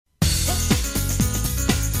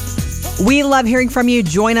We love hearing from you.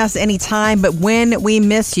 Join us anytime. But when we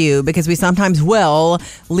miss you, because we sometimes will,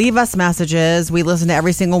 leave us messages. We listen to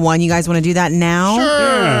every single one. You guys want to do that now?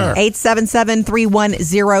 Sure.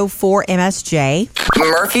 877-310-4MSJ.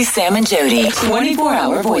 Murphy, Sam, and Jody.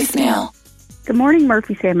 24-hour voicemail. Good morning,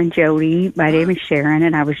 Murphy, Sam, and Jody. My name is Sharon,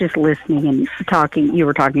 and I was just listening and you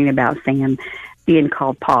were talking about Sam being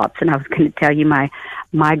called Pops, and I was going to tell you my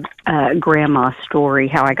grandma's story,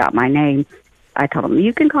 how I got my name. I told him,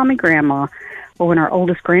 you can call me Grandma. Well, when our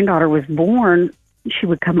oldest granddaughter was born, she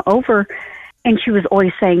would come over, and she was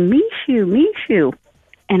always saying, Mishu, Mishu.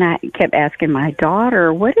 And I kept asking my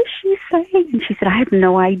daughter, what is she saying? And she said, I have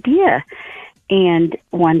no idea. And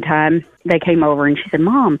one time they came over, and she said,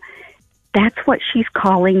 Mom, that's what she's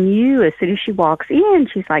calling you. As soon as she walks in,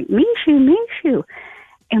 she's like, Mishu, Mishu.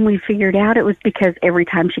 And we figured out it was because every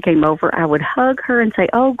time she came over, I would hug her and say,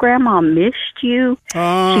 oh, Grandma, missed you. She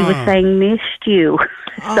was saying, missed you.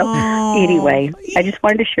 So anyway, I just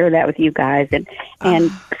wanted to share that with you guys and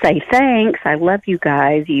say thanks. I love you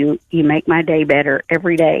guys. You make my day better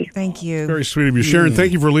every day. Thank you. Very sweet of you. Sharon,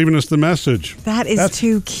 thank you for leaving us the message. That's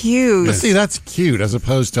too cute. See, that's cute as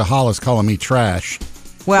opposed to Hollis calling me trash.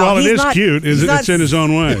 Well, it is cute. It's in his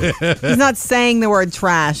own way. He's not saying the word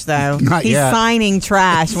trash, though. Not He's yet. signing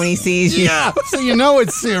trash when he sees you. Yeah, so you know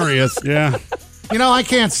it's serious. Yeah. You know, I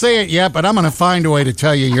can't say it yet, but I'm going to find a way to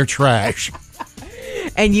tell you you're trash.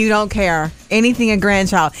 And you don't care. Anything a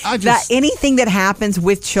grandchild. Anything that happens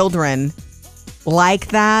with children like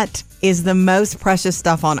that is the most precious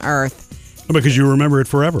stuff on earth. Because you remember it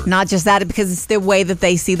forever. Not just that, because it's the way that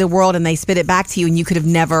they see the world and they spit it back to you, and you could have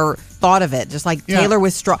never thought of it. Just like Taylor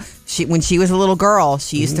with when she was a little girl,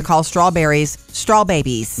 she used to call strawberries straw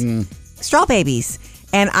babies. Straw babies.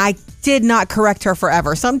 And I did not correct her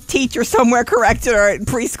forever. Some teacher somewhere corrected her at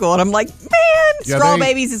preschool, and I'm like, man, straw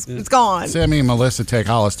babies it's gone. Sammy and Melissa take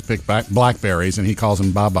Hollis to pick blackberries, and he calls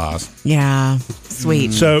them babas. Yeah,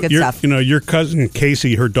 sweet. So good stuff. your cousin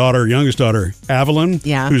Casey, her daughter, youngest daughter, Evelyn,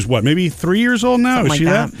 who's what, maybe 3 years old now? Something Is she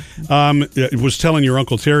like that? Was telling your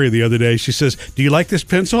Uncle Terry the other day. She says, "Do you like this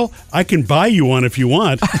pencil? I can buy you one if you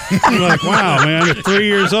want." I'm like, wow, man, you're 3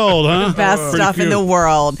 years old, huh? Best stuff in the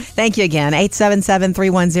world. Thank you again.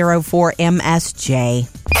 877-310-4MSJ.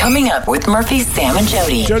 Coming up with Murphy, Sam, and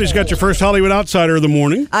Jody. Jody's got your first Hollywood Outsider of the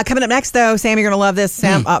morning. Coming up next, though, Sam, you're going to love this.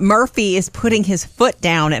 Sam, Murphy is putting his foot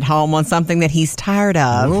down at home on something that he's tired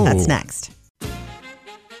of. Ooh. That's next.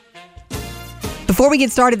 Before we get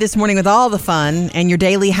started this morning with all the fun and your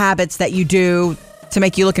daily habits that you do to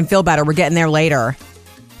make you look and feel better, we're getting there later.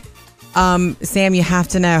 Sam, you have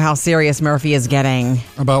to know how serious Murphy is getting.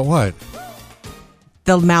 About what?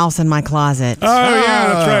 The mouse in my closet. Oh,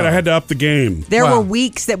 yeah, that's right. I had to up the game. There were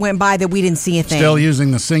weeks that went by that we didn't see a thing. Still using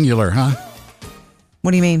the singular, huh? What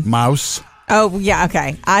do you mean? Mouse. Oh, yeah,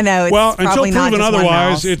 okay. I know. It's Well, until probably not proven just one otherwise,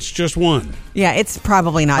 mouse. it's just one. Yeah, it's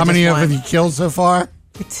probably not How just many one. have you killed so far?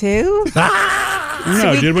 2?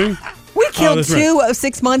 No, did we? We killed that's 2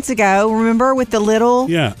 6 months ago, remember, with the little...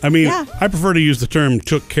 Yeah, I mean, I prefer to use the term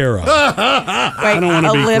 "took care of." Wait, I don't want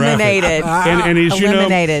to be eliminated. graphic. And as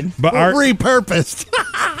Eliminated. you know, but repurposed.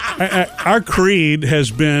 our creed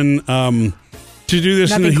has been to do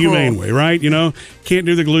this in the humane way, right? You know, can't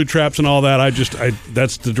do the glue traps and all that.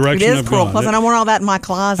 That's the direction It is I've cruel. gone. Plus, I don't want all that in my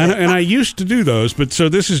closet. And I used to do those, but so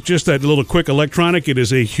this is just that little quick electronic. It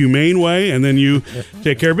is a humane way, and then you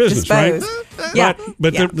take care of business, Dispose. right? Yeah.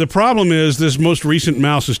 But the problem is this most recent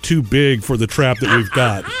mouse is too big for the trap that we've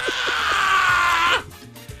got.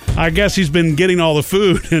 I guess he's been getting all the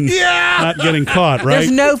food and not getting caught, right?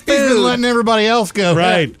 There's no He's been food. letting everybody else go.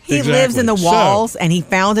 Right. He lives in the walls, and he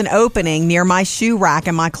found an opening near my shoe rack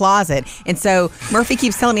in my closet. And so Murphy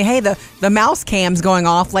keeps telling me, hey, the mouse cam's going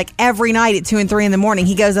off like every night at 2 and 3 in the morning.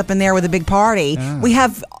 He goes up in there with a big party. We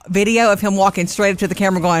have video of him walking straight up to the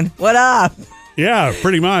camera going, what up? Yeah,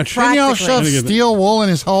 pretty much. Didn't y'all shove steel wool in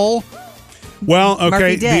his hole? Well, okay,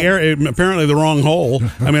 Murphy did. the area, apparently the wrong hole.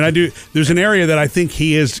 I mean, there's an area that I think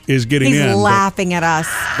he is getting He's in. laughing at us.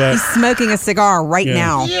 He's smoking a cigar right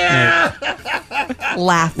now. Yeah.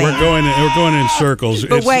 Laughing. We're going in circles.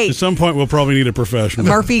 But wait. At some point, we'll probably need a professional.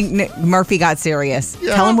 Murphy got serious.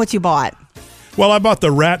 Tell him what you bought. Well, I bought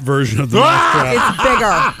the rat version of the mousetrap. It's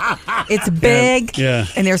bigger. It's big. Yeah.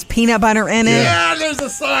 And there's peanut butter in it. Yeah, there's a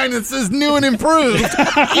sign that says new and improved.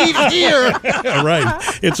 Eat here. Right.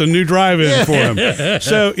 It's a new drive-in for him.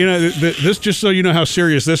 So, this, just so you know how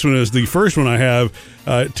serious this one is, the first one I have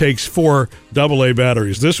takes 4 AA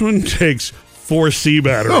batteries. This one takes 4 C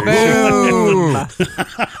batteries. Boom.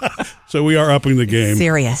 So we are upping the game.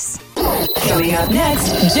 Serious. Coming up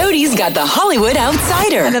next, Jody's got the Hollywood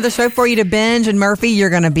Outsider. Another show for you to binge, and Murphy, you're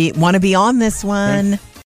going to want to be on this one.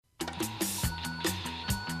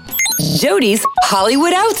 Jody's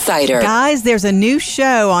Hollywood Outsider. Guys, there's a new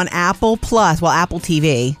show on Apple Plus. Well, Apple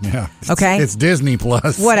TV. Yeah. Okay. It's Disney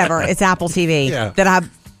Plus. Whatever. It's Apple TV. Yeah. That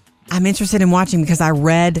I'm interested in watching because I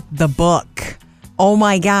read the book. Oh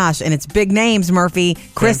my gosh. And it's big names, Murphy.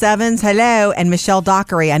 Chris Evans, hello. And Michelle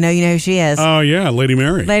Dockery. I know you know who she is. Oh, yeah, Lady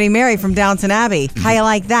Mary. Lady Mary from Downton Abbey. How you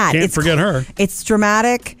like that? Can't forget her. It's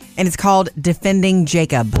dramatic, and it's called Defending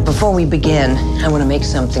Jacob. Before we begin, I want to make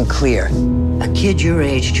something clear. A kid your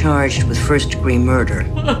age charged with first-degree murder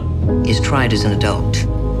is tried as an adult.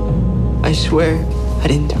 I swear I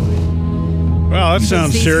didn't do it. Well, that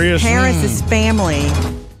sounds serious. Harris's family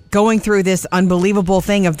going through this unbelievable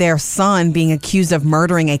thing of their son being accused of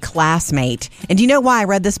murdering a classmate. And do you know why I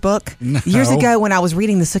read this book? No. Years ago when I was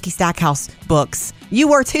reading the Sookie Stackhouse books. You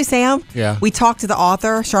were too, Sam? Yeah. We talked to the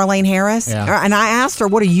author, Charlene Harris, and I asked her,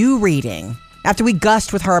 what are you reading? After we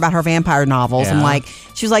gushed with her about her vampire novels, Yeah. and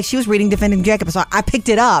she was reading Defending Jacob. So I picked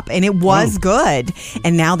it up, and it was good.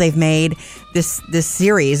 And now they've made this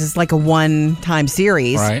series. It's like a one-time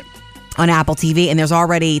series on Apple TV, and there's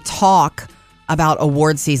already talk about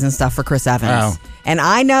award season stuff for Chris Evans. Oh. And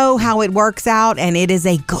I know how it works out, and it is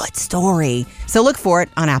a good story. So look for it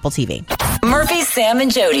on Apple TV. Murphy, Sam,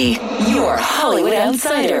 and Jody, your Hollywood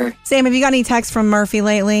Outsider. Sam, have you got any texts from Murphy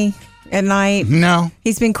lately at night? No.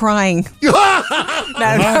 He's been crying. No,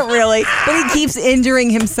 not really. But he keeps injuring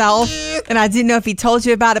himself. And I didn't know if he told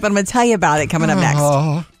you about it, but I'm going to tell you about it coming up next.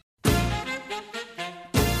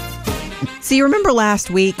 So you remember last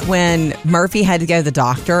week when Murphy had to go to the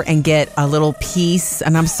doctor and get a little piece,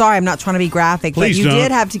 and I'm sorry, I'm not trying to be graphic, Please but you don't.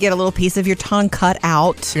 did have to get a little piece of your tongue cut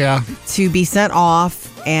out to be sent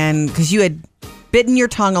off, and because you had bitten your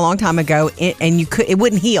tongue a long time ago, and it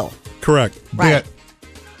wouldn't heal. Correct. Right. Bit.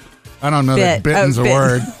 I don't know that bitten's a bit.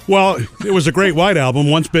 word. Well, it was a Great White Album,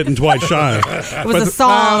 Once Bitten, Twice Shy. It was a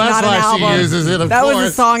song, that's not an why album. she uses it, of that was course.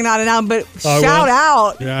 a song, not an album. But Oh, shout well,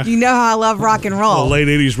 out! yeah. You know how I love rock and A roll. late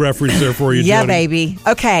 80s reference there for you, Yeah, Jody. baby.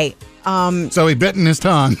 Okay. So he bitten his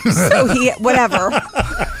tongue. So whatever.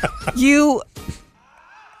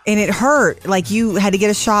 And it hurt. Like you had to get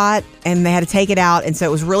a shot and they had to take it out. And so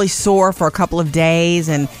it was really sore for a couple of days.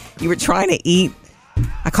 And you were trying to eat.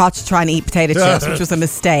 I caught you trying to eat potato chips, which was a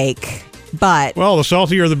mistake. But Well, the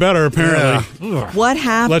saltier the better, apparently. what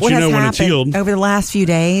happened? Let What you has know when it's happened healed. over the last few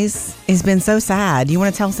days has been so sad. You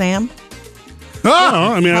want to tell Sam?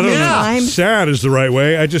 Oh, I mean, I How don't many know. times? Sad is the right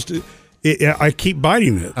way. I keep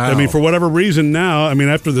biting it. I mean, for whatever reason now, I mean,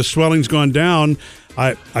 after the swelling's gone down,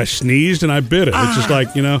 I sneezed and I bit it. It's just like,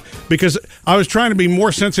 because I was trying to be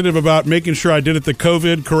more sensitive about making sure I did it the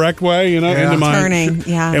COVID correct way, into my Turning,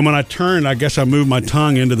 yeah. And when I turned, I guess I moved my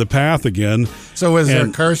tongue into the path again. So was there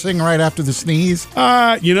And- cursing right after the sneeze?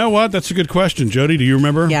 You know what? That's a good question, Jody. Do you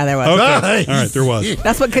remember? Yeah, there was. Okay. All right, there was.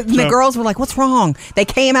 That's what the girls were like, what's wrong? They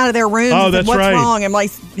came out of their rooms and said, that's what's right. wrong? I'm like,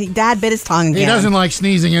 Dad bit his tongue again. He doesn't like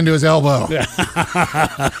sneezing into his elbow.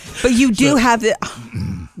 But you do have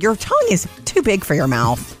your tongue is too big for your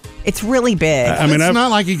mouth. It's really big. I mean, it's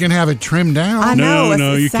not like you can have it trimmed down. I know.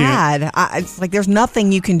 No, it's you sad. It's like there's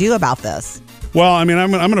nothing you can do about this. Well, I mean,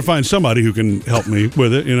 I'm going to find somebody who can help me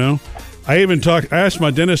with it. I asked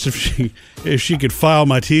my dentist if she could file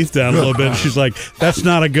my teeth down a little bit. She's like, "That's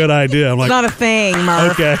not a good idea." I'm like, It's not a thing,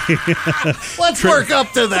 Murph. "Okay, Let's work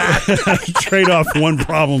up to that. trade off one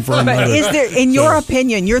problem for But another." is there, in your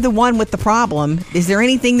opinion, you're the one with the problem. Is there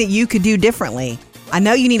anything that you could do differently? I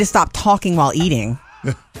know you need to stop talking while eating.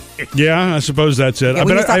 Yeah, I suppose that's it. Yeah,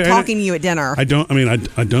 we But need to stop talking to you at dinner. I don't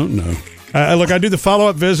know. Look, I do the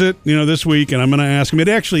follow-up visit, this week, and I'm going to ask him. It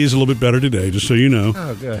actually is a little bit better today, just so you know.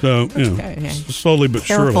 Oh, good. So, Okay. slowly but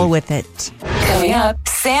Careful surely. with it. Coming up,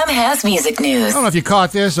 Sam has music news. I don't know if you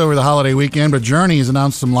caught this over the holiday weekend, but Journey has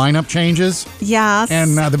announced some lineup changes. Yes.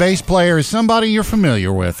 And the bass player is somebody you're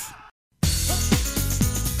familiar with.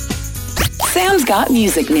 Sam's got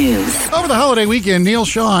music news. Over the holiday weekend, Neil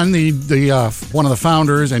Sean, the one of the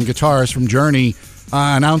founders and guitarists from Journey,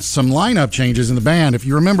 announced some lineup changes in the band. If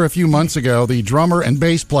you remember a few months ago, the drummer and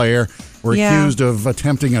bass player were accused of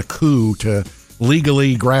attempting a coup to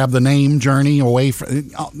legally grab the name Journey away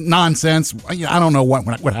from nonsense. I don't know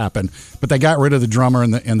what happened, but they got rid of the drummer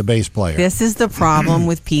and the bass player. This is the problem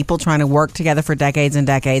with people trying to work together for decades and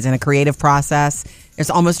decades in a creative process. There's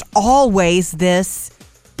almost always this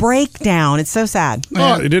breakdown. It's so sad.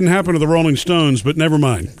 Well, it didn't happen to the Rolling Stones, but never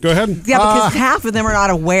mind. Go ahead. Yeah, because half of them are not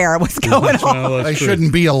aware of what's going on. Well, that's They true.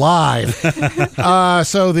 shouldn't be alive.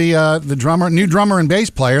 So the new drummer and bass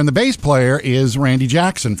player, and the bass player is Randy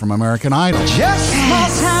Jackson from American Idol.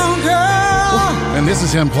 And this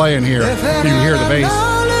is him playing here. You hear the bass.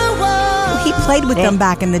 He He played with them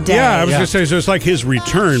back in the day. Yeah, I was going to say, so it's like his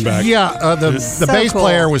return back. Yeah, the So bass cool.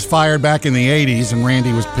 player was fired back in the 80s, and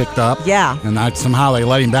Randy was picked up. Yeah. And somehow they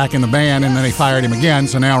let him back in the band, and then they fired him again,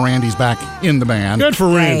 so now Randy's back in the band. Good for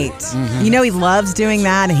Randy. Great. You know he loves doing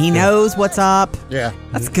that, and he knows what's up. Yeah.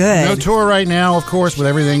 That's good. No tour right now, of course, with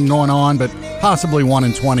everything going on, but possibly one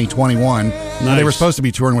in 2021. They were supposed to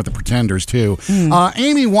be touring with the Pretenders, too.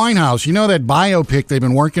 Amy Winehouse, you know that biopic they've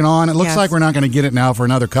been working on? It looks Yes. like we're not going to get it now for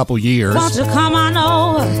another couple years. Won't you come on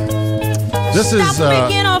over? This is Stop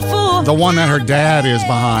making a fool. the one that her dad is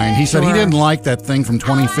behind. He said he Sure. didn't like that thing from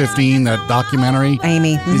 2015, that documentary.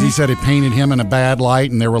 Amy. He said it painted him in a bad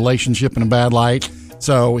light and their relationship in a bad light.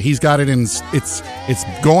 So he's got it in. It's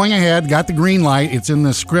going ahead. Got the green light. It's in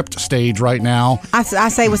the script stage right now. I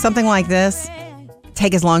say with something like this,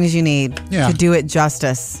 take as long as you need to do it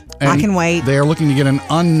justice. I And can wait. They are looking to get an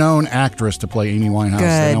unknown actress to play Amy Winehouse.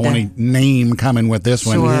 They don't Good. want a name coming with this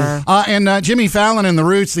one. Sure. And Jimmy Fallon and the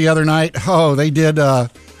Roots the other night. Oh, they did. They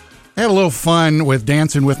had a little fun with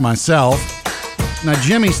Dancing with Myself. Now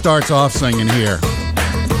Jimmy starts off singing here.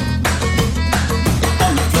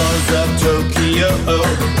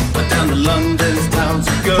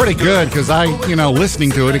 Pretty good because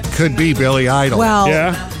listening to it, it could be Billy Idol. Well,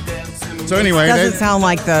 Yeah. so anyway, doesn't sound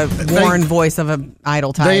like the Warren voice of an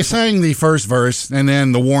idol type. they sang the first verse, and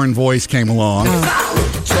then the Warren voice came along.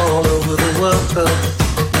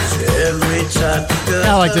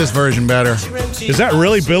 I like this version better. Is that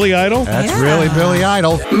really Billy Idol? That's really Billy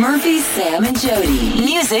Idol. Murphy, Sam, and Jody.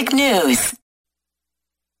 Music news.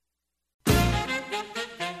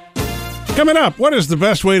 Coming up, what is the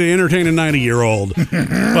best way to entertain a 90-year-old?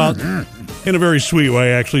 Well, in a very sweet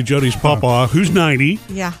way, actually. Jody's papa, who's 90.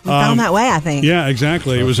 Yeah, we found that way, I think. Yeah,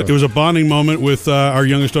 exactly. It was a bonding moment with our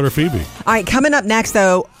youngest daughter, Phoebe. All right, coming up next,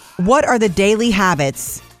 though, what are the daily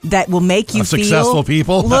habits that will make you Successful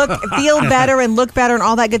people? feel better and look better and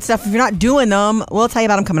all that good stuff? If you're not doing them, we'll tell you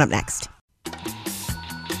about them coming up next.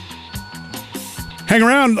 Hang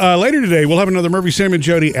around. Later today, we'll have another Murphy, Sam, and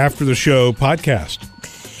Jody After the Show podcast.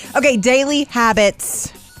 Okay, daily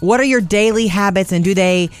habits. What are your daily habits, and do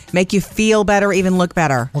they make you feel better, even look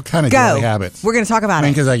better? What kind of Go. daily habits? We're going to talk about it.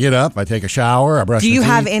 Because I get up, I take a shower, I brush Do my you teeth.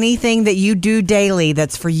 have anything that you do daily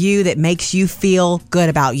that's for you that makes you feel good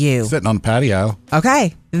about you? Sitting on the patio.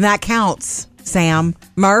 Okay, then that counts. Sam,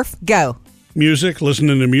 Murph, go. Music,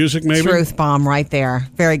 listening to music, maybe? Truth bomb right there.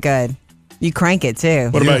 Very good. You crank it too.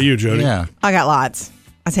 What about you, Jody? Yeah. I got lots.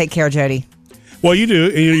 I take care of Jody. Well, you do.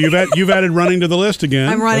 And you've added running to the list again.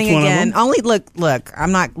 I'm running That's one of again. them. Only look.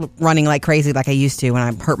 I'm not running like crazy like I used to when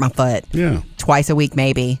I hurt my foot. Yeah. Twice a week,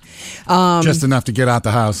 maybe. Just enough to get out the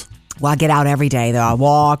house. Well, I get out every day though. I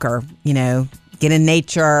walk or get in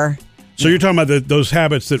nature. So you're talking about those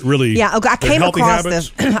habits that really Yeah. Okay. I they're came healthy across habits?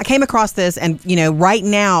 this. I came across this, and right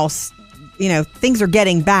now, things are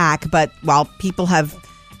getting back. But while people have,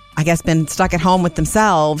 I guess, been stuck at home with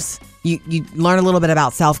themselves, you learn a little bit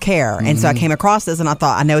about self-care. And so I came across this and I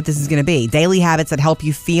thought, I know what this is going to be. Daily habits that help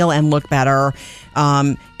you feel and look better.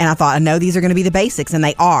 And I thought, I know these are going to be the basics, and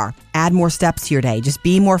they are. Add more steps to your day. Just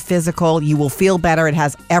be more physical. You will feel better. It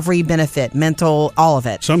has every benefit, mental, all of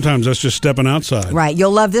it. Sometimes that's just stepping outside. Right. You'll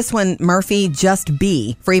love this one, Murphy. Just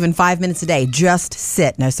be for even 5 minutes a day. Just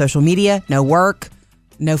sit. No social media, no work,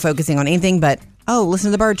 no focusing on anything but, listen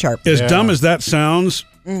to the bird chirp. As dumb as that sounds,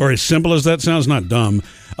 or as simple as that sounds, not dumb.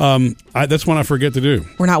 That's one I forget to do.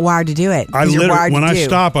 We're not wired to do it. I 'cause you're wired when to I do.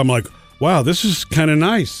 stop, I'm like, wow, this is kind of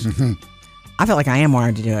nice. I feel like I am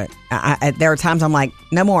wired to do it. There are times I'm like,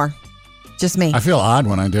 no more. Just me. I feel odd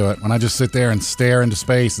when I do it. When I just sit there and stare into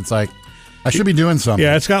space, it's like, I should be doing something.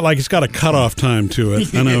 Yeah, it's got a cutoff time to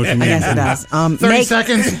it. I know what you I mean. guess it does. 30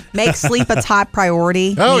 seconds. Make sleep a top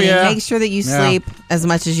priority. Oh, yeah. Make sure that you Yeah. sleep as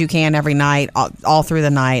much as you can every night, all through the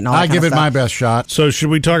night. And all that I kind give of it stuff. my best shot. So should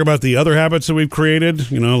we talk about the other habits that we've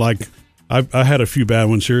created? Like I had a few bad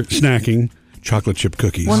ones here. Snacking, chocolate chip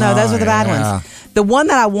cookies. Well, no, those are the bad yeah. ones. The one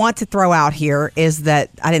that I want to throw out here is that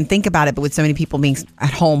I didn't think about it, but with so many people being at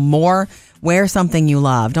home more, wear something you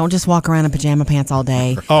love. Don't just walk around in pajama pants all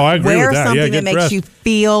day. Oh, I agree wear with that. Yeah, something get that makes dressed. you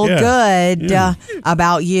feel Yeah. good Yeah.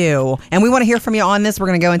 about you. And we want to hear from you on this. We're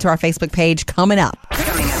going to go into our Facebook page coming up.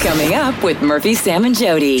 Coming up with Murphy, Sam, and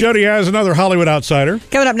Jody. Jody has another Hollywood outsider.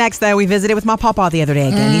 Coming up next, though, we visited with my papa the other day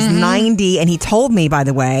again. He's 90, and he told me, by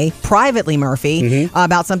the way, privately, Murphy,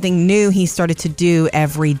 about something new he started to do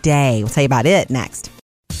every day. We'll tell you about it next.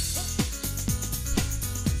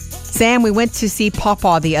 Sam, we went to see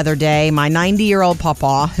Papa the other day, my 90-year-old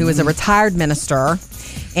Papa, who is a retired minister.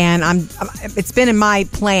 And it's been in my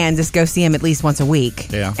plan to go see him at least once a week.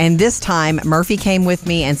 Yeah. And this time, Murphy came with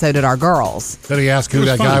me, and so did our girls. Did he ask who was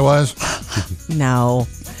that fun. guy was? No.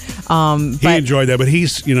 He enjoyed that, but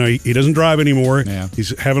he's, he doesn't drive anymore. Yeah.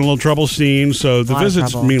 He's having a little trouble seeing, so the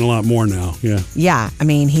visits mean a lot more now. Yeah. Yeah, I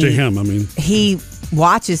mean, to him, he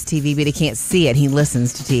watches TV, but he can't see it. He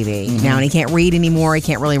listens to TV now, and he can't read anymore. He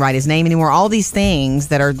can't really write his name anymore. All these things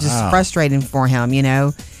that are just frustrating for him,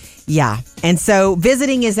 Yeah. And so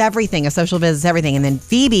visiting is everything. A social visit is everything. And then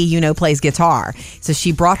Phoebe, plays guitar. So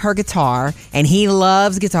she brought her guitar, and he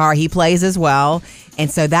loves guitar. He plays as well. And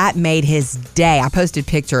so that made his day. I posted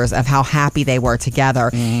pictures of how happy they were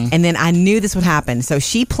together. And then I knew this would happen. So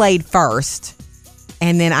she played first.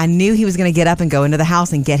 And then I knew he was going to get up and go into the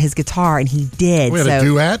house and get his guitar, and he did. We had a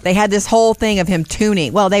duet? They had this whole thing of him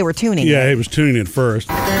tuning. Well, they were tuning. Yeah, he was tuning it first.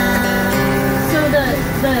 So the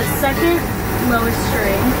second lowest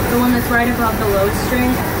string, the one that's right above the lowest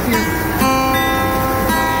string,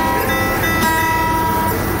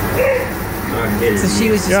 So she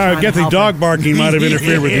was just I get the dog barking might have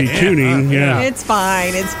interfered with the tuning. Yeah. It's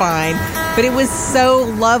fine. But it was so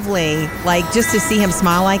lovely, just to see him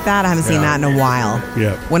smile like that. I haven't seen that in a while.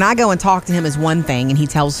 Yeah. When I go and talk to him is one thing, and he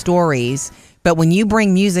tells stories. But when you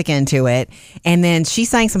bring music into it, and then she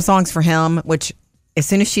sang some songs for him, which as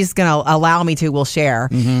soon as she's going to allow me to, we'll share.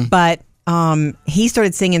 But he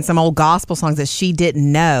started singing some old gospel songs that she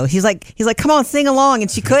didn't know. He's like, come on, sing along, and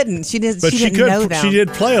she couldn't. She didn't know them. She did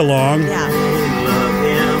play along. Yeah.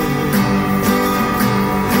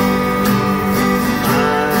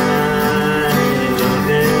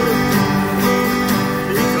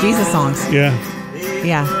 Jesus songs. Yeah.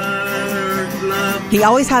 He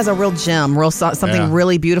always has a real gem, something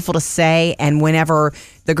really beautiful to say. And whenever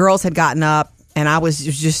the girls had gotten up and it was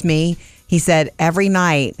just me, he said, every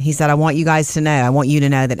night, I want you guys to know, I want you to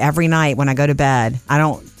know that every night when I go to bed,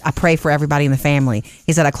 I pray for everybody in the family.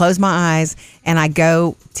 He said, I close my eyes and I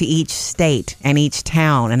go to each state and each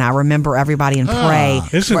town and I remember everybody and pray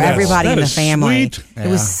for everybody in the family. Sweet. It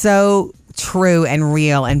was so true and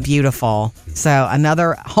real and beautiful. So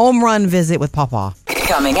another home run visit with Papa.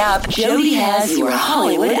 Coming up, Jody has your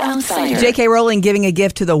Hollywood Outsider. J.K. Rowling giving a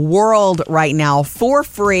gift to the world right now for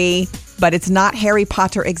free, but it's not Harry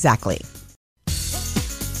Potter exactly.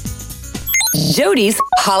 Jody's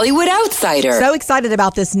Hollywood Outsider. So excited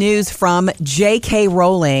about this news from J.K.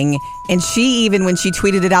 Rowling. And she even, when she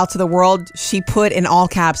tweeted it out to the world, she put in all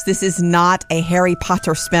caps, this is not a Harry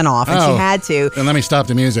Potter spinoff. And she had to. Then let me stop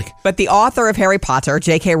the music. But the author of Harry Potter,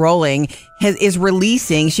 J.K. Rowling, she's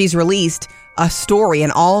released a story,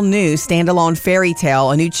 an all-new standalone fairy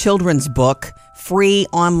tale, a new children's book, free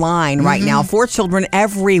online right now for children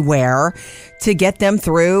everywhere to get them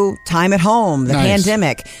through time at home, the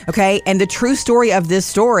pandemic. Okay. And the true story of this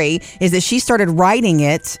story is that she started writing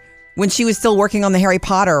it when she was still working on the Harry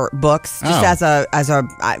Potter books, just as a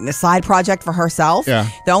side project for herself. Yeah.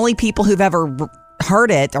 The only people who've ever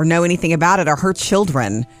heard it or know anything about it are her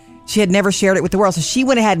children. She had never shared it with the world. So she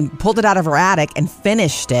went ahead and pulled it out of her attic and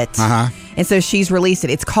finished it. And so she's released it.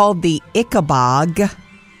 It's called the Ichabog.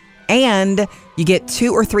 And you get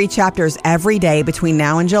 2 or 3 chapters every day between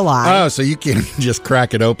now and July. Oh, so you can just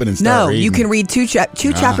crack it open and start reading. No, you can read 2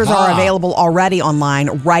 chapters are available already online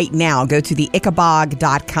right now. Go to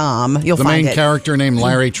theichabog.com. You'll find it. The main character named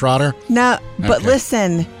Larry Trotter? No, but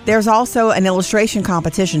listen, there's also an illustration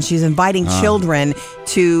competition. She's inviting children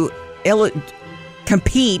to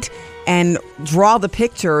compete and draw the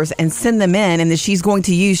pictures and send them in, and that she's going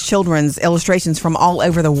to use children's illustrations from all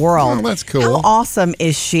over the world. Oh, that's cool. How awesome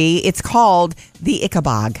is she? It's called The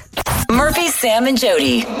Ichabog. Murphy, Sam, and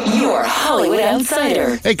Jody, your Hollywood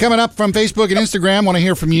Outsider. Hey, coming up from Facebook and Instagram, want to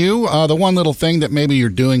hear from you. The one little thing that maybe you're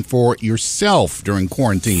doing for yourself during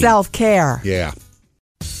quarantine. Self-care. Yeah.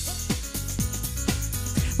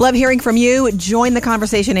 Love hearing from you. Join the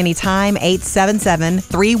conversation anytime,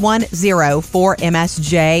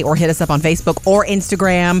 877-310-4MSJ, or hit us up on Facebook or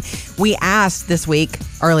Instagram. We asked this week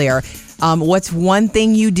earlier, what's one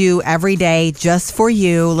thing you do every day just for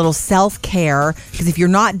you, a little self-care? Because if you're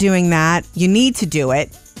not doing that, you need to do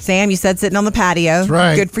it. Sam, you said sitting on the patio. That's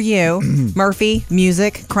right. Good for you. Murphy,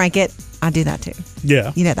 music, crank it. I do that too.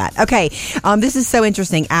 Yeah. You know that. Okay. This is so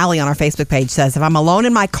interesting. Allie on our Facebook page says, if I'm alone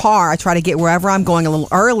in my car, I try to get wherever I'm going a little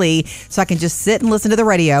early so I can just sit and listen to the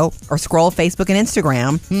radio or scroll Facebook and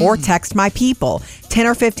Instagram or text my people. 10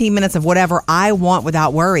 or 15 minutes of whatever I want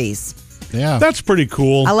without worries. Yeah. That's pretty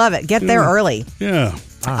cool. I love it. Get there early. Yeah.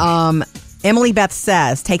 Emily Beth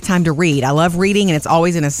says, take time to read. I love reading, and it's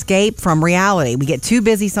always an escape from reality. We get too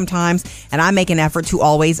busy sometimes, and I make an effort to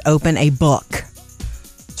always open a book.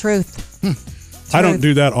 Truth. I don't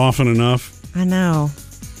do that often enough. I know.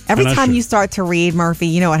 Every And I time should. you start to read, Murphy,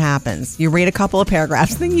 you know what happens. You read a couple of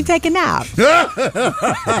paragraphs, then you take a nap.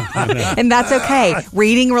 And that's okay.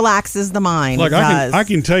 Reading relaxes the mind. Look, It does. I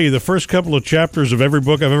can tell you the first couple of chapters of every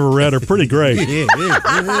book I've ever read are pretty great.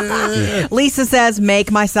 Lisa says,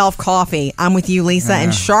 make myself coffee. I'm with you, Lisa.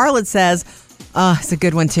 And Charlotte says, it's a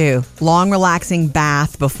good one too. Long, relaxing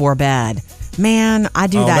bath before bed. Man, I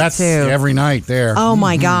do that that's too. every night there. Oh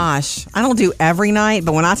my gosh. I don't do every night,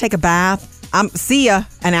 but when I take a bath, see ya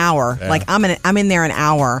an hour. Yeah. Like I'm in there an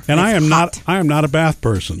hour. And I am hot. not a bath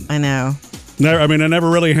person. I know. I never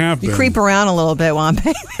really have been. You creep around a little bit while I'm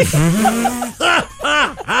bathing.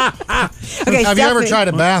 Okay, Have you ever tried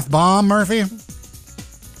a bath bomb, Murphy?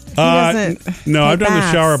 doesn't No, I've take done the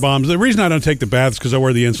baths. shower bombs. The reason I don't take the baths is because I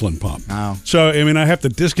wear the insulin pump. Oh. So, I have to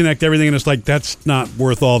disconnect everything, and it's like, that's not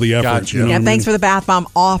worth all the effort. Gotcha. You know Yeah, what I thanks mean? for the bath bomb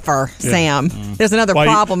offer, Sam. There's another Why,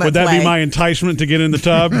 problem would at that play. be my enticement to get in the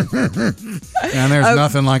tub? And there's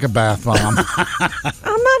nothing like a bath bomb.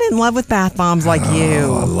 I'm not in love with bath bombs like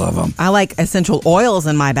you. I love them. I like essential oils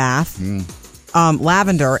in my bath.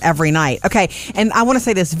 Lavender every night. Okay, and I want to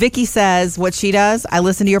say this. Vicky says what she does. I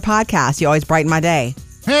listen to your podcast. You always brighten my day.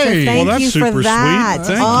 Hey, Thank well, that's you super for sweet. that.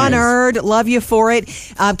 Thank you. Honored. Love you for it.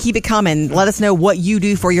 Keep it coming. Let us know what you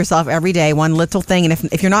do for yourself every day. One little thing. And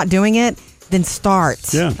if you're not doing it, then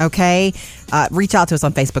start. Yeah. Okay? Reach out to us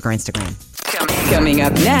on Facebook or Instagram. Coming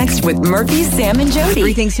up next with Murphy, Sam, and Jody.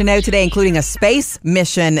 3 things to know today, including a space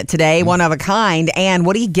mission today, one of a kind. And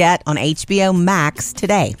what do you get on HBO Max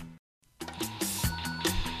today?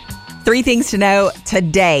 3 things to know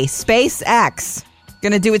today. SpaceX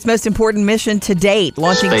going to do its most important mission to date,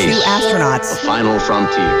 launching 2 astronauts Final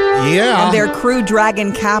frontier. Yeah. and their Crew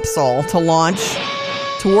Dragon capsule to launch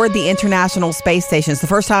toward the International Space Station. It's the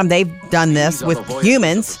first time they've done this with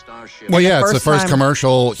humans. Well, yeah, it's the first first time-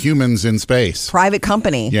 commercial humans in space. Private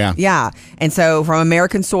company. Yeah. Yeah. And so from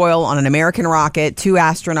American soil on an American rocket, 2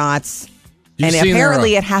 astronauts. You've And seen their,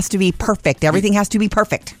 apparently it has to be perfect. Everything has to be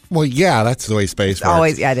perfect. Well, yeah, that's the way space works.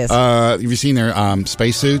 Always, yeah, it is. Have you seen their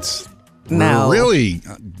spacesuits? No. Really,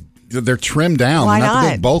 they're trimmed down. Why They're not the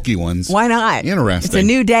not? big bulky ones. Why not? Interesting. It's a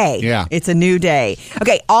new day. Yeah. It's a new day.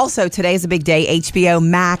 Okay, also today's a big day. HBO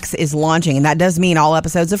Max is launching, and that does mean all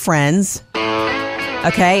episodes of Friends.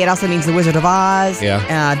 Okay, it also means The Wizard of Oz,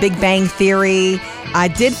 Big Bang Theory. I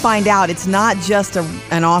did find out it's not just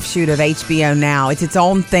an offshoot of HBO Now. It's its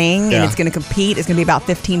own thing, and it's going to compete. It's going to be about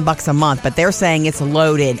 $15 a month, but they're saying it's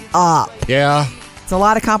loaded up. Yeah. It's a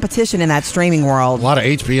lot of competition in that streaming world. A lot of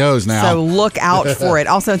HBOs now. So look out for it.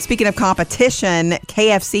 Also, speaking of competition,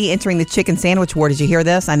 KFC entering the chicken sandwich war. Did you hear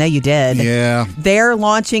this? I know you did. Yeah. They're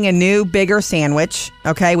launching a new, bigger sandwich,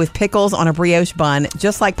 okay, with pickles on a brioche bun,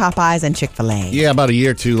 just like Popeyes and Chick-fil-A. Yeah, about a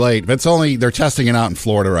year too late. But they're testing it out in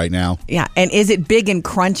Florida right now. Yeah, and is it big and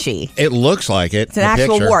crunchy? It looks like it. It's an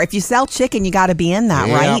actual war. If you sell chicken, you got to be in that,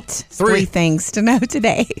 Yeah. right? 3 things to know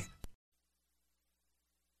today.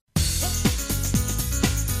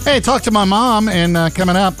 Hey, talk to my mom, and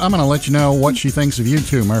coming up, I'm going to let you know what she thinks of you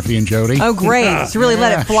two, Murphy and Jody. Oh, great. Just really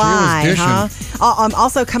let Yeah, it fly, she was huh? dishing.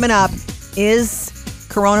 Also coming up, is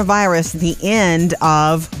coronavirus the end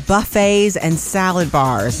of buffets and salad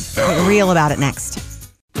bars? Get real about it next.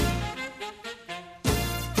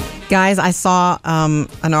 Guys, I saw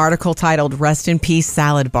an article titled "Rest in Peace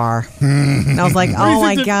Salad Bar," and I was like, "Oh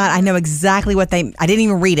my god, I know exactly what they." I didn't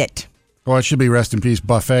even read it. Well, it should be rest in peace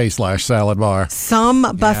buffet/salad bar. Some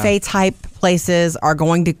buffet type places are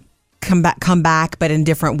going to come back, but in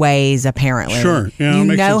different ways. Apparently, Sure. Yeah, you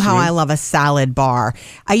makes know sense to how me. I love a salad bar.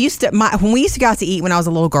 I used to when we used to go out to eat when I was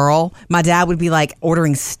a little girl. My dad would be like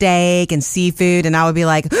ordering steak and seafood, and I would be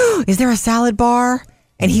like, oh, "Is there a salad bar?"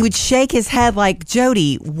 And he would shake his head like,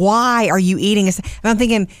 "Jody, why are you eating?" And I'm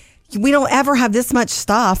thinking, we don't ever have this much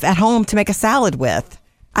stuff at home to make a salad with.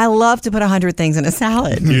 I love to put 100 things in a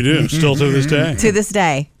salad. You do, still to this day. To this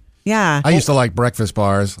day. Yeah. I used to like breakfast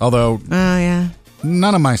bars, although Oh, yeah.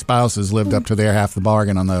 none of my spouses lived up to their half the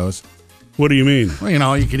bargain on those. What do you mean?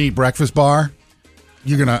 Well, you can eat breakfast bar.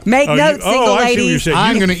 You're going to... Make notes, single I see what you're ladies. saying.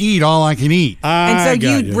 I'm going to eat all I can eat. And so I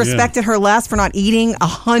got you respected her less for not eating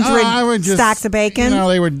 100 stacks of bacon?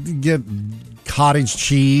 They would get cottage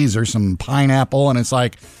cheese or some pineapple, and it's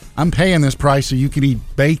like, I'm paying this price so you can eat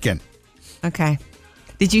bacon. Okay.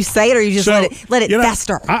 Did you say it or you just let it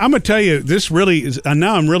fester? I'm going to tell you, this really is, and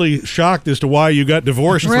now I'm really shocked as to why you got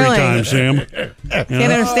divorced Really? 3 times, Sam. Can't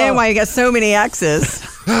understand why you got so many exes.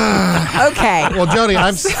 Okay. Well, Jody,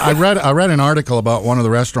 I read an article about one of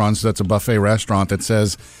the restaurants that's a buffet restaurant that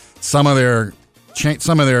says some of their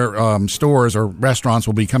some of their stores or restaurants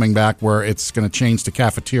will be coming back where it's going to change to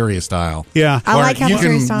cafeteria style. Yeah. I like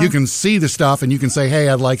cafeteria style. You can see the stuff and you can say, hey,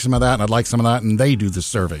 I'd like some of that and I'd like some of that, and they do the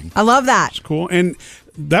serving. I love that. It's cool. And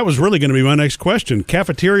that was really going to be my next question.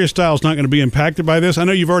 Cafeteria style is not going to be impacted by this. I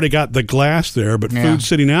know you've already got the glass there, but food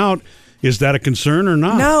sitting out, is that a concern or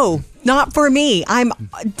not? No, not for me. I'm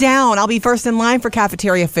down. I'll be first in line for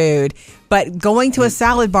cafeteria food. But going to a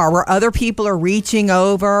salad bar where other people are reaching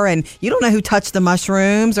over and you don't know who touched the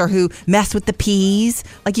mushrooms or who messed with the peas.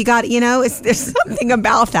 Like there's something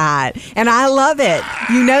about that. And I love it.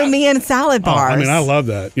 You know me in salad bars. I mean, I love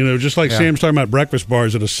that. Just like Sam's talking about breakfast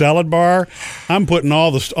bars. At a salad bar, I'm putting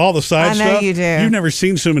all the side stuff. I know you do. You've never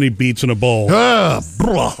seen so many beets in a bowl. I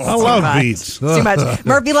love beets. Too much.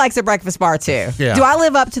 Murphy likes a breakfast bar too. Yeah. Do I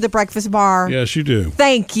live up to the breakfast bar? Yes, you do.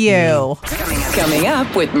 Thank you. Yeah. Coming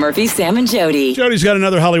up with Murphy, Sam, and Jody. Jody's got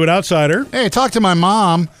another Hollywood outsider. Hey, I talked to my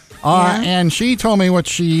mom, and she told me what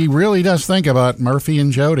she really does think about Murphy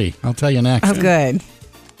and Jody. I'll tell you next. Oh, good.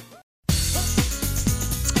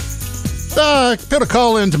 Put a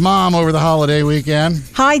call into Mom over the holiday weekend.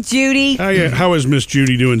 Hi, Judy. How is Miss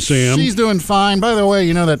Judy doing, Sam? She's doing fine. By the way,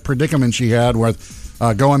 you know that predicament she had with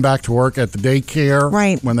going back to work at the daycare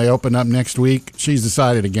right. when they open up next week? She's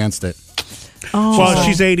decided against it. Oh. Well,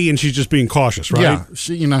 she's 80 and she's just being cautious, right? Yeah,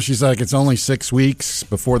 she's like, it's only 6 weeks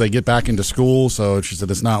before they get back into school, so she said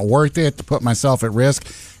it's not worth it to put myself at risk.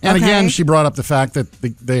 And again, she brought up the fact that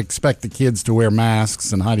they expect the kids to wear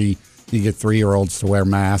masks, and how do you get 3-year-olds to wear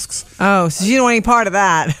masks? Oh, so you don't want any part of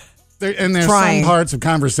that. And there's some parts of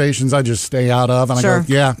conversations I just stay out of, and I go,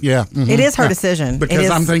 yeah. Mm-hmm, it is her decision. Because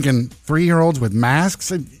I'm thinking, 3-year-olds with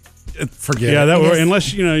masks? Forget it. Yeah,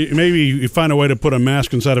 unless maybe you find a way to put a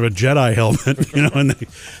mask inside of a Jedi helmet, and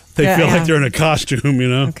they feel like they're in a costume,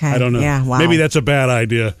 Okay. I don't know. Yeah, wow. Maybe that's a bad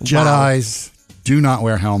idea. Jedis do not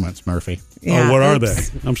wear helmets, Murphy. Yeah, what are they?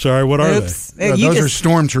 I'm sorry, what are they? Those are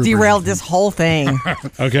stormtroopers. Derailed this whole thing.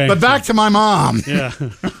 Okay. But back to my mom. Yeah.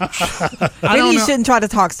 Maybe you shouldn't try to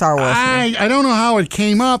talk Star Wars. I don't know how it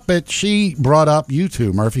came up, but she brought up you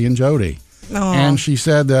two, Murphy and Jody. Oh. And she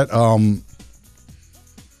said that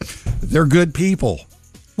they're good people.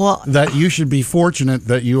 Well, that you should be fortunate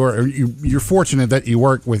that you're fortunate that you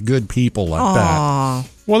work with good people like that.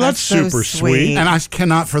 Well, that's super sweet. And I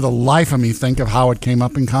cannot for the life of me think of how it came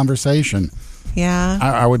up in conversation. Yeah.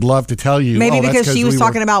 I would love to tell you. Maybe because she was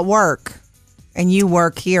talking about work and you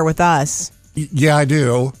work here with us. Yeah, I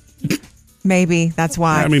do. Maybe that's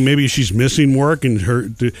why. I mean, maybe she's missing work,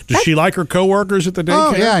 and does she like her coworkers at the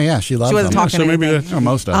daycare? Oh, yeah, she loves them. She wasn't talking so maybe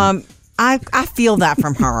most of them. I feel that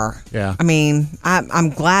from her. Yeah. I mean,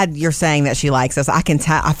 I'm glad you're saying that she likes us. I can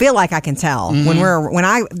tell. I feel like I can tell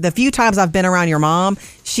Mm-hmm. the few times I've been around your mom,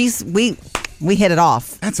 we hit it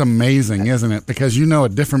off. That's amazing, isn't it? Because you know a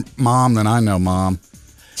different mom than I know mom.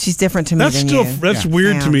 She's different to me than you. That's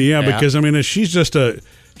weird to me, because I mean, she's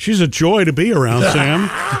a joy to be around,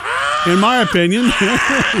 Sam. In my opinion,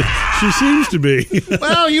 she seems to be.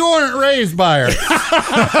 Well, you weren't raised by her.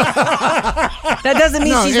 That doesn't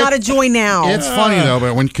mean she's not a joy now. It's funny though,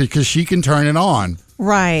 but because she can turn it on.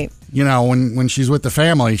 Right. When she's with the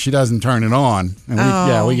family, she doesn't turn it on.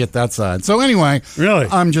 And we get that side. So anyway, really,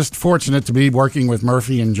 I'm just fortunate to be working with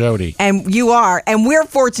Murphy and Jody. And you are. And we're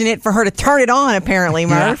fortunate for her to turn it on, apparently,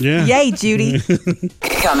 Murph. Yeah. Yay, Judy.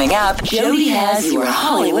 Coming up, Jody has your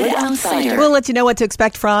Hollywood Outsider. We'll let you know what to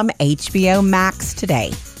expect from HBO Max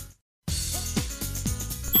today.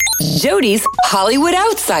 Jody's Hollywood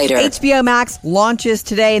Outsider. HBO Max launches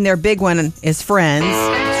today, and their big one is Friends.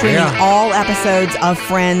 Streaming all episodes of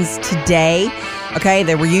Friends today. Okay,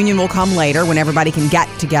 the reunion will come later when everybody can get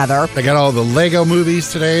together. They got all the Lego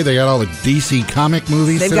movies today. They got all the DC comic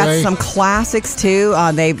movies They've today. got some classics, too.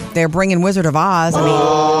 They're bringing Wizard of Oz. I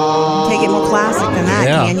mean, take it more classic than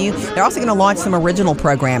that, can you? They're also going to launch some original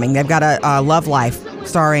programming. They've got a Love Life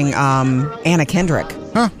starring Anna Kendrick.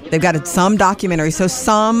 Huh. They've got some documentaries, so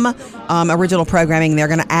some original programming they're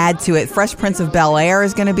going to add to it. Fresh Prince of Bel-Air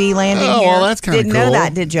is going to be landing here. Well, that's kind of cool. Didn't know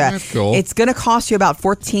that, did you? That's cool. It's going to cost you about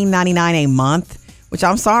 $14.99 a month, which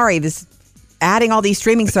I'm sorry, adding all these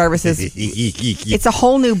streaming services, it's a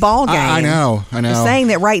whole new ball game. I know. They're saying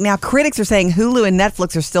that right now, critics are saying Hulu and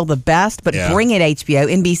Netflix are still the best, but bring it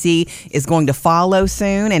HBO. NBC is going to follow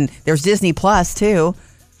soon, and there's Disney Plus too.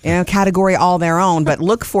 Category all their own, but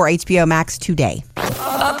look for HBO Max today.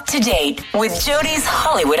 Up to date with Jody's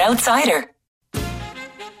Hollywood Outsider.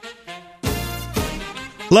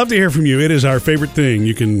 Love to hear from you. It is our favorite thing.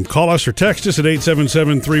 You can call us or text us at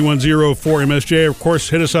 877-310-4MSJ. Of course,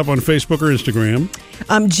 hit us up on Facebook or Instagram.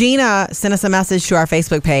 Gina sent us a message to our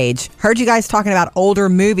Facebook page. Heard you guys talking about older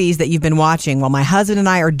movies that you've been watching. Well, my husband and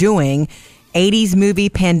I are doing 80s movie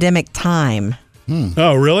pandemic time.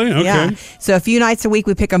 Oh, really? Okay. Yeah. So a few nights a week,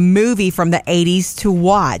 we pick a movie from the 80s to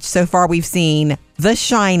watch. So far, we've seen The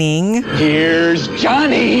Shining. Here's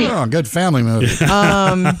Johnny. Oh, good family movie.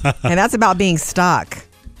 And that's about being stuck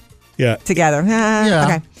together. Yeah.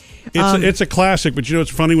 Okay. It's a classic, but you know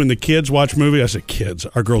it's funny when the kids watch movies. I say kids,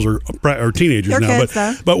 our girls are teenagers They're now,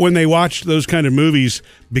 kids, but when they watch those kind of movies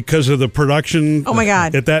because of the production, oh my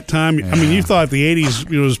God, at that time, I mean, you thought the 80s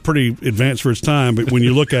was pretty advanced for its time, but when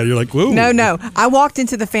you look at it, you're like, whoa. No. I walked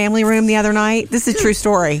into the family room the other night. This is a true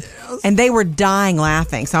story, and they were dying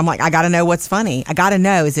laughing. So I'm like, I got to know what's funny. I got to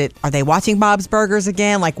know, are they watching Bob's Burgers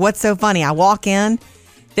again? Like, what's so funny? I walk in,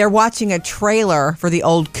 they're watching a trailer for the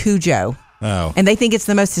old Cujo. Oh. And they think it's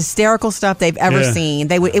the most hysterical stuff they've ever seen.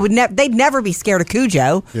 They'd never be scared of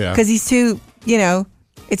Cujo because he's too,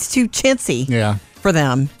 it's too chintzy for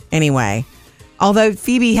them anyway. Although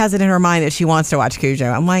Phoebe has it in her mind that she wants to watch Cujo.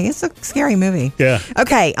 I'm like, it's a scary movie. Yeah.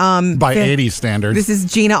 Okay. By 80s standards. This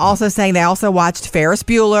is Gina also saying they also watched Ferris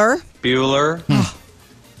Bueller. Bueller.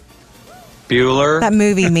 Bueller. That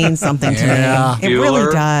movie means something to me. It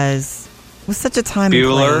really does. It was such a time and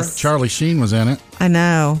place. Charlie Sheen was in it. I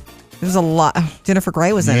know. There was a lot. Jennifer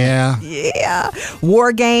Grey was in it. Yeah.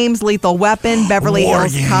 War Games, Lethal Weapon, Beverly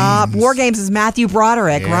Hills Cop. War Games is Matthew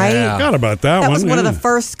Broderick, right? Forgot about that one. That was one of the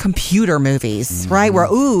first computer movies, right? Where,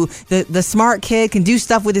 the smart kid can do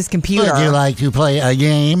stuff with his computer. Would you like to play a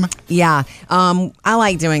game? Yeah. I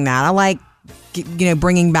like doing that. I like,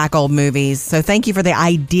 bringing back old movies. So thank you for the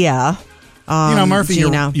idea, Murphy,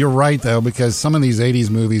 Gina. you're right, though, because some of these 80s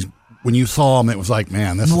movies, when you saw them, it was like,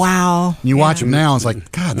 man, this wow. You watch them now, it's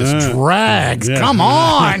like, God, this drags. Yeah. Come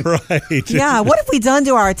on. Right. Yeah, what have we done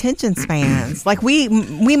to our attention spans? Like, we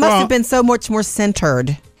must have been so much more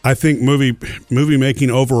centered. I think movie making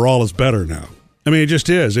overall is better now. I mean, it just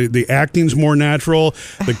is. The acting's more natural.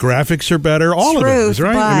 The graphics are better. All of it is,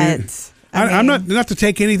 right? I'm not to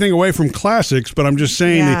take anything away from classics, but I'm just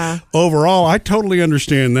saying that overall, I totally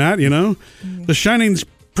understand that, The Shining's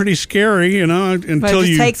pretty scary, until but it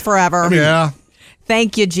just takes forever.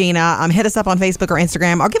 Thank you, Gina. Hit us up on Facebook or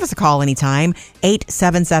Instagram or give us a call anytime.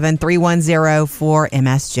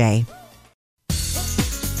 877-310-4MSJ.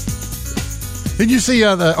 Did you see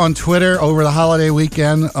on Twitter over the holiday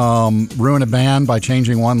weekend ruin a band by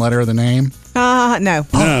changing one letter of the name? No.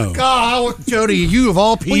 Oh, God, Jody, you of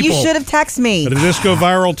all people. Well, you should have texted me. Did this go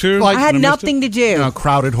viral too? I had nothing to do.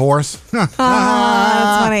 Crowded horse. That's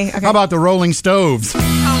funny. Okay. How about the Rolling Stoves?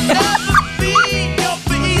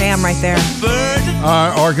 Damn, right there.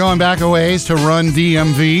 Or going back a ways to Run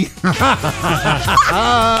DMV.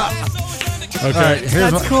 Okay,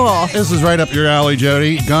 that's cool. This is right up your alley,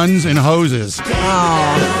 Jody. Guns and Hoses.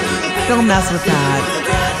 Oh, don't mess with that.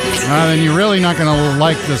 Then you're really not going to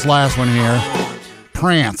like this last one here.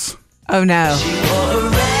 Prance. Oh, no.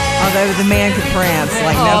 Although the man could prance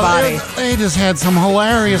like nobody. They just had some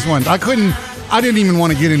hilarious ones. I didn't even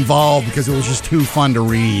want to get involved because it was just too fun to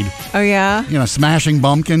read. Oh, yeah? Smashing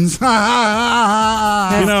Bumpkins.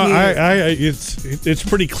 It's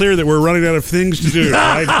pretty clear that we're running out of things to do,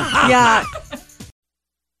 right? Yeah.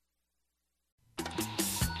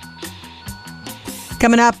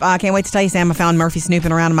 Coming up, I can't wait to tell you, Sam, I found Murphy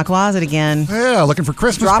snooping around in my closet again. Yeah, looking for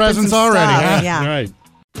Christmas Dropping presents some already. stuff. Huh? Yeah. Right.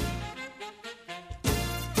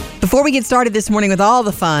 Before we get started this morning with all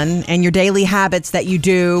the fun and your daily habits that you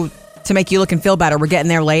do to make you look and feel better, we're getting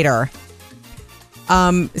there later.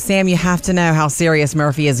 Sam, you have to know how serious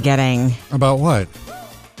Murphy is getting. About what?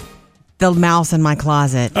 The mouse in my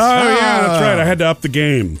closet. Oh, yeah, that's right. I had to up the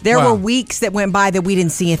game. There were weeks that went by that we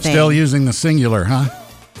didn't see a thing. Still using the singular, huh?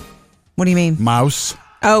 What do you mean? Mouse.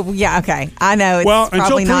 Oh, yeah, okay. I know. It's well, until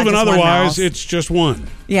probably not proven just one otherwise, mouse. it's just one.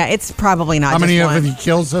 Yeah, it's probably not How just many one. have you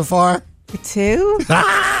killed so far? 2?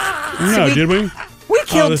 No, did we? We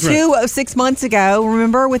killed that's 2 6 months ago,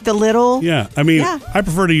 remember, with the little... Yeah, I mean, I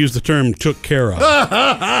prefer to use the term "took care of."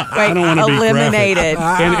 I don't want to be eliminated.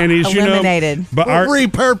 graphic. And as eliminated. You know, but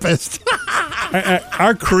repurposed.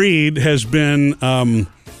 our creed has been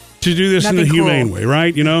to do this in a humane way,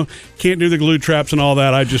 right? Can't do the glue traps and all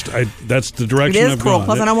that. That's the direction It is I've cruel. gone.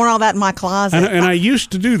 Plus, I don't want all that in my closet. And I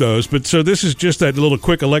used to do those, but so this is just that little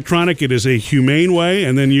quick electronic. It is a humane way,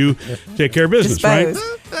 and then you take care of business, Dispose.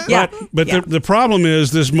 right? Yeah. But the problem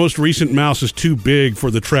is this most recent mouse is too big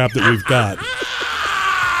for the trap that we've got.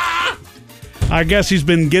 I guess he's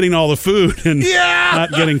been getting all the food and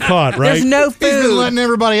not getting caught, right? There's no food. He's been letting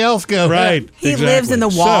everybody else go. Right. He lives in the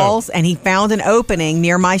walls, and he found an opening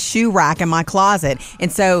near my shoe rack in my closet. And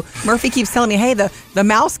so Murphy keeps telling me, hey, the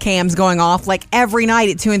mouse cam's going off like every night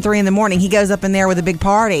at 2 and 3 in the morning. He goes up in there with a big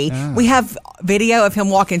party. We have video of him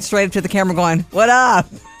walking straight up to the camera going, what up?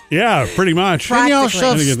 Yeah, pretty much. Didn't y'all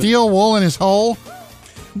shove steel wool in his hole?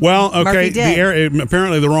 Well, okay, Murphy the did. area,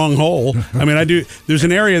 apparently the wrong hole. I mean, I do. There's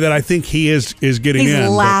an area that I think he is getting He's in.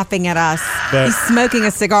 laughing at us. but- He's smoking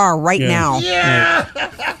a cigar right Yeah. now. Yeah.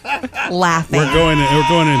 Laughing. We're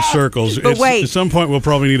going in circles. But wait. At some point, we'll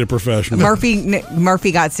probably need a professional.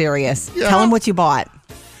 Murphy got serious. Yeah. Tell him what you bought.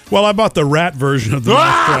 Well, I bought the rat version of the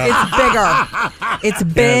mousetrap. It's bigger. It's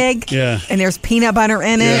big. Yeah. And there's peanut butter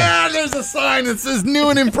in it. Yeah, there's a sign that says new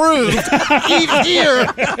and improved. Eat here.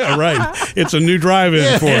 Right. It's a new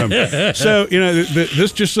drive-in for him. So,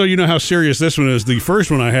 this just so you know how serious this one is. The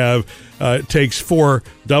first one I have takes 4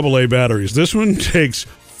 AA batteries. This one takes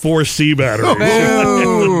 4 C batteries.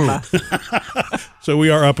 Boom. So we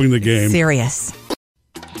are upping the game. Serious.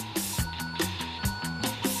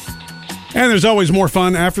 And there's always more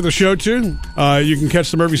fun after the show, too. You can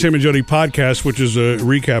catch the Murphy, Sam, and Jody podcast, which is a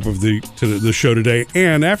recap of the show today.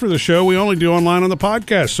 And after the show, we only do online on the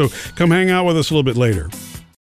podcast. So come hang out with us a little bit later.